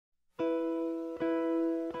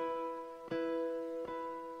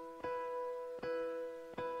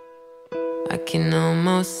I can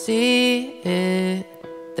almost see it,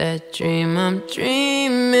 that dream I'm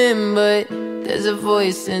dreaming, but there's a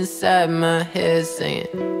voice inside my head saying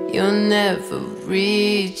you'll never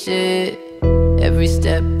reach it. Every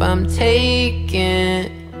step I'm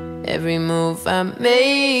taking, every move I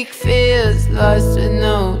make feels lost with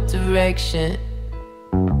no direction.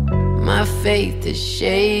 My faith is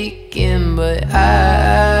shaking, but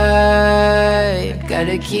I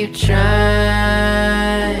gotta keep trying.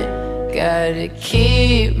 Gotta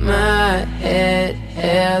keep my head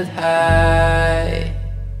held high.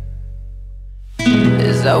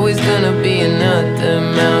 There's always gonna be another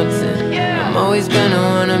mountain. I'm always gonna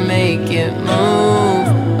wanna make it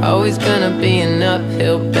move. Always gonna be an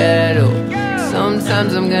uphill battle.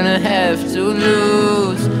 Sometimes I'm gonna have to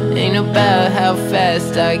lose. Ain't about how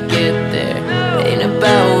fast I get there, ain't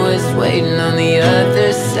about what's waiting on the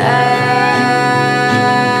other side.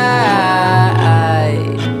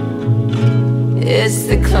 It's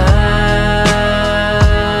the climb,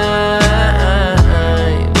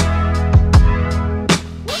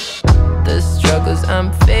 the struggles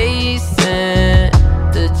I'm facing,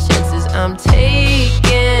 the chances I'm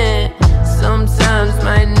taking. Sometimes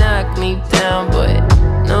might knock me down, but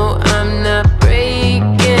no, I'm not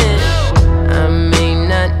breaking. I may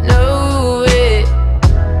not know it,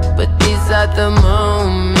 but these are the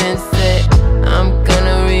moments that I'm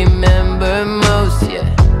gonna remember most. Yeah,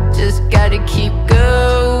 just gotta keep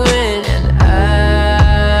going, and I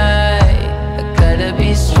gotta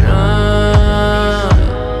be strong.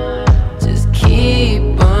 Just keep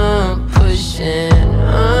on pushing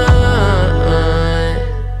on,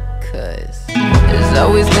 'cause there's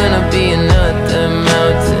always gonna be another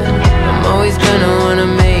mountain. I'm always gonna wanna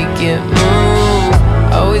make it move.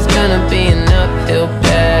 Always gonna be an uphill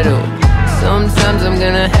battle. Sometimes I'm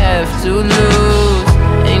gonna have to lose.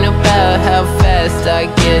 Ain't about how fast I